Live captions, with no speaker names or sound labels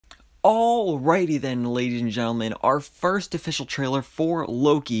Alrighty then, ladies and gentlemen, our first official trailer for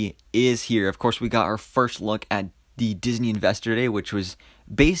Loki is here. Of course, we got our first look at the Disney Investor Day, which was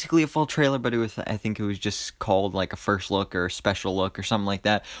basically a full trailer, but I think it was just called like a first look or a special look or something like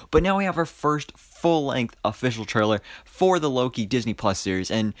that. But now we have our first full-length official trailer for the Loki Disney Plus series,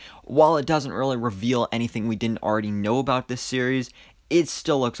 and while it doesn't really reveal anything we didn't already know about this series, it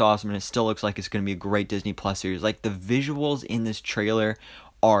still looks awesome, and it still looks like it's going to be a great Disney Plus series. Like, the visuals in this trailer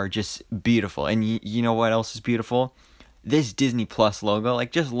are just beautiful. And you know what else is beautiful? This Disney Plus logo.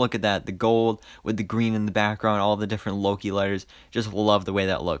 Like, just look at that. The gold with the green in the background, all the different Loki letters. Just love the way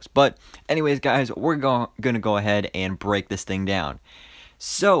that looks. But anyways, guys, we're going to go ahead and break this thing down.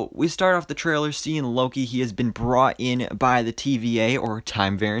 So, we start off the trailer seeing Loki. He has been brought in by the TVA, or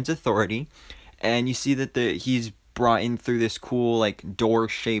Time Variance Authority. And you see that he's brought in through this cool, like,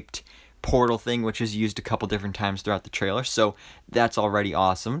 door-shaped portal thing, which is used a couple different times throughout the trailer, so that's already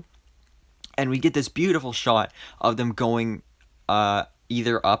awesome. And we get this beautiful shot of them going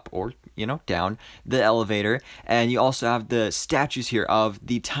either up or, down the elevator, and you also have the statues here of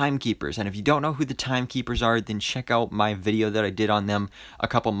the timekeepers. And if you don't know who the timekeepers are, then check out my video that I did on them a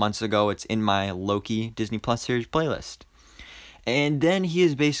couple months ago. It's in my Loki Disney Plus series playlist. And then he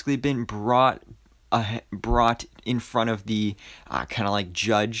has basically been brought in front of the kind of like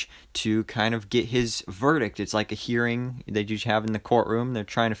judge to kind of get his verdict. It's like a hearing that you have in the courtroom. They're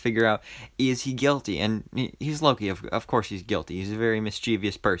trying to figure out, is he guilty? And he's Loki, of course he's guilty. He's a very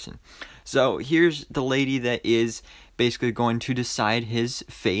mischievous person. So here's the lady that is basically going to decide his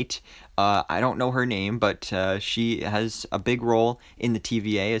fate. I don't know her name, but she has a big role in the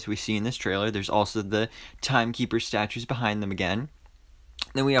TVA, as we see in this trailer. There's also the timekeeper statues behind them again.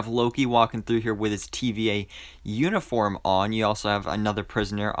 Then we have Loki walking through here with his TVA uniform on. You also have another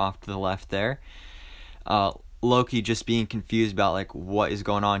prisoner off to the left there. Loki just being confused about, like, what is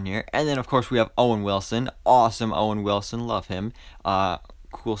going on here. And then, of course, we have Owen Wilson. Awesome Owen Wilson. Love him.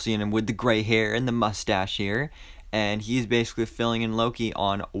 Cool seeing him with the gray hair and the mustache here. And he's basically filling in Loki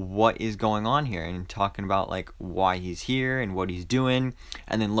on what is going on here and talking about, like, why he's here and what he's doing.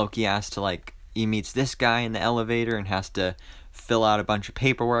 And then Loki has to, like, he meets this guy in the elevator and has to fill out a bunch of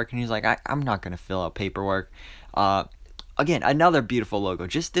paperwork, and he's like, I'm not going to fill out paperwork. Again, another beautiful logo.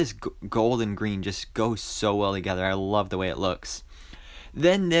 Just this gold and green just goes so well together. I love the way it looks.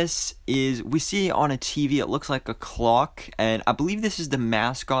 Then we see on a TV, it looks like a clock, and I believe this is the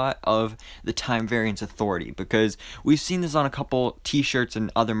mascot of the Time Variance Authority, because we've seen this on a couple t-shirts and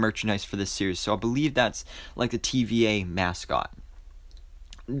other merchandise for this series, so I believe that's like the TVA mascot.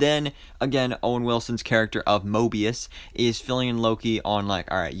 Then, again, Owen Wilson's character of Mobius is filling in Loki on,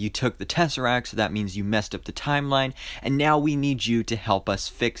 like, alright, you took the Tesseract, so that means you messed up the timeline, and now we need you to help us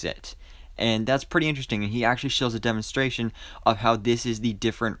fix it. And that's pretty interesting, and he actually shows a demonstration of how this is the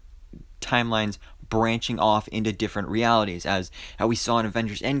different timelines branching off into different realities, as how we saw in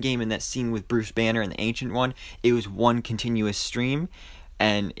Avengers Endgame in that scene with Bruce Banner and the Ancient One. It was one continuous stream,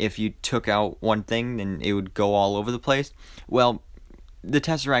 and if you took out one thing, then it would go all over the place. Well, the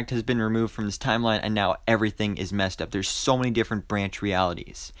Tesseract has been removed from this timeline, and now everything is messed up. There's so many different branch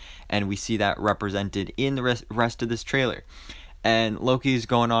realities, and we see that represented in the rest of this trailer. And Loki's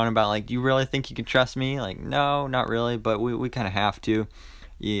going on about, like, do you really think you can trust me? Like, no, not really, but we kind of have to.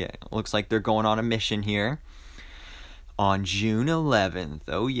 Yeah, looks like they're going on a mission here on June 11th.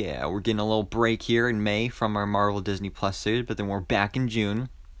 Oh yeah, we're getting a little break here in May from our Marvel Disney Plus series, but then we're back in June.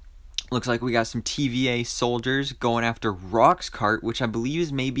 Looks like we got some TVA soldiers going after Roxcart, which I believe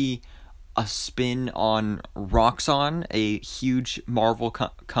is maybe a spin on Roxxon, a huge Marvel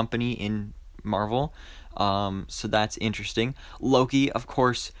company in Marvel. So that's interesting. Loki, of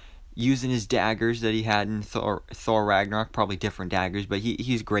course, using his daggers that he had in Thor Ragnarok, probably different daggers, but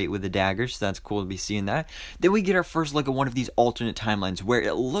he's great with the daggers, so that's cool to be seeing that. Then we get our first look at one of these alternate timelines, where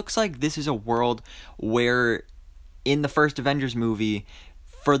it looks like this is a world where, in the first Avengers movie,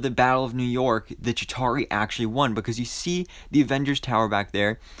 for the Battle of New York, the Chitauri actually won, because you see the Avengers Tower back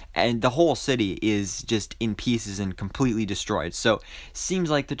there, and the whole city is just in pieces and completely destroyed. So,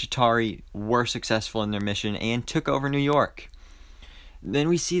 seems like the Chitauri were successful in their mission and took over New York. Then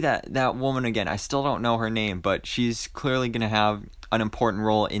we see that woman again. I still don't know her name, but she's clearly going to have an important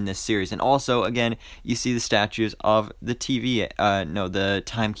role in this series. And also, again, you see the statues of the the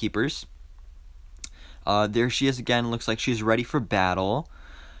timekeepers. There she is again. Looks like she's ready for battle.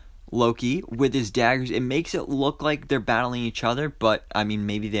 Loki with his daggers. It makes it look like they're battling each other, but I mean,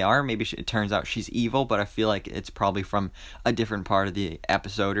 maybe they are. Maybe it turns out she's evil, but I feel like it's probably from a different part of the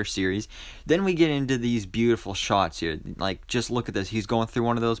episode or series. Then we get into these beautiful shots here. Like, just look at this. He's going through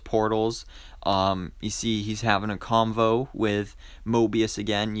one of those portals. You see he's having a convo with Mobius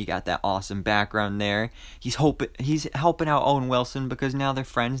again. You got that awesome background there. He's helping out Owen Wilson because now they're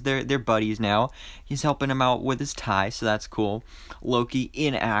friends. They're buddies now. He's helping him out with his tie, so that's cool. Loki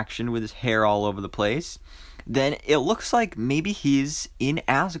in action with his hair all over the place. Then it looks like maybe he's in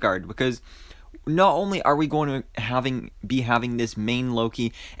Asgard, because not only are we going to be having this main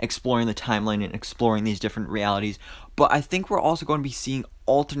Loki exploring the timeline and exploring these different realities, but I think we're also going to be seeing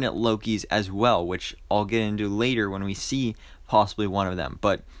alternate Lokis as well, which I'll get into later when we see possibly one of them.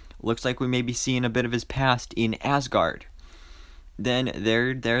 But looks like we may be seeing a bit of his past in Asgard. Then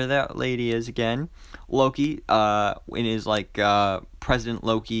there that lady is again. Loki, in his President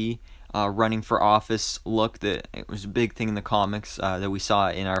Loki running for office look. It was a big thing in the comics that we saw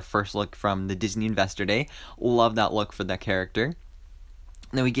in our first look from the Disney Investor Day. Love that look for that character. And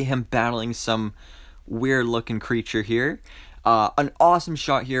then we get him battling some weird looking creature here. An awesome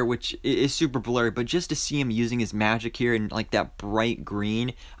shot here, which is super blurry, but just to see him using his magic here and like that bright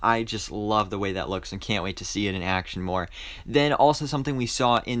green, I just love the way that looks and can't wait to see it in action more. Then also something we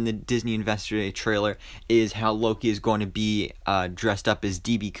saw in the Disney Investor Day trailer is how Loki is going to be dressed up as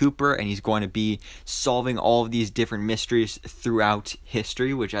D.B. Cooper, and he's going to be solving all of these different mysteries throughout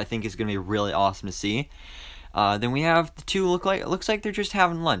history, which I think is going to be really awesome to see. Then we have the two it looks like they're just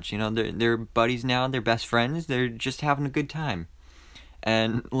having lunch. You know, they're buddies now, they're best friends, they're just having a good time.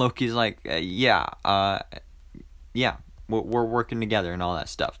 And Loki's like, yeah, we're working together and all that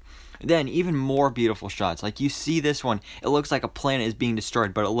stuff. Then even more beautiful shots. Like you see this one, it looks like a planet is being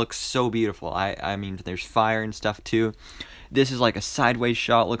destroyed, but it looks so beautiful. I mean, there's fire and stuff too. This is like a sideways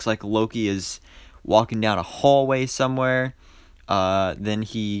shot. Looks like Loki is walking down a hallway somewhere. Then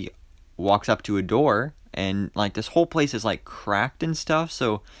he walks up to a door. And like this whole place is like cracked and stuff,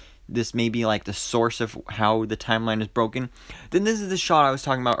 so this may be like the source of how the timeline is broken. Then this is the shot I was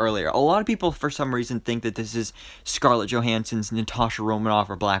talking about earlier. A lot of people for some reason think that this is Scarlett Johansson's Natasha Romanoff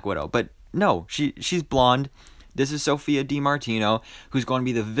or Black Widow, but no, she's blonde. This is Sophia DiMartino, who's going to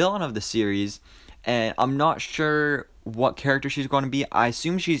be the villain of the series, and I'm not sure what character she's going to be. I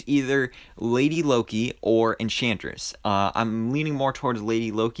assume she's either Lady Loki or Enchantress. I'm leaning more towards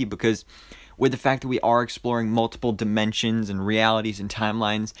Lady Loki because with the fact that we are exploring multiple dimensions and realities and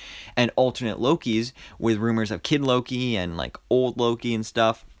timelines and alternate Lokis with rumors of Kid Loki and like old Loki and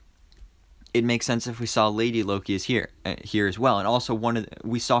stuff, it makes sense if we saw Lady Loki is here as well. And also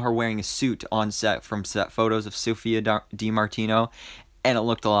we saw her wearing a suit on set from set photos of Sophia DiMartino, and it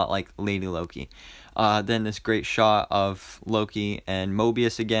looked a lot like Lady Loki. Then this great shot of Loki and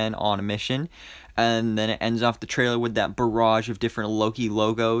Mobius again on a mission, and then it ends off the trailer with that barrage of different Loki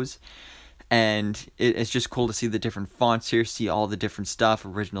logos. And it's just cool to see the different fonts here, see all the different stuff.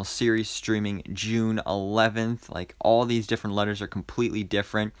 Original series streaming June 11th. Like, all these different letters are completely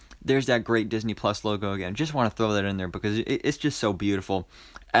different. There's that great Disney Plus logo again. Just want to throw that in there because it's just so beautiful.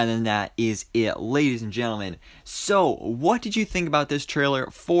 And then that is it, ladies and gentlemen. So, what did you think about this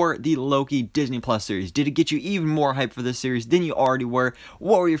trailer for the Loki Disney Plus series? Did it get you even more hyped for this series than you already were?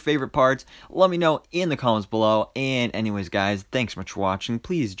 What were your favorite parts? Let me know in the comments below. And anyways, guys, thanks so much for watching.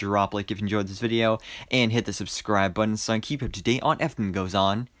 Please drop a like if you enjoyed this video and hit the subscribe button so I can keep up to date on everything that goes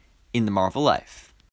on in the Marvel life.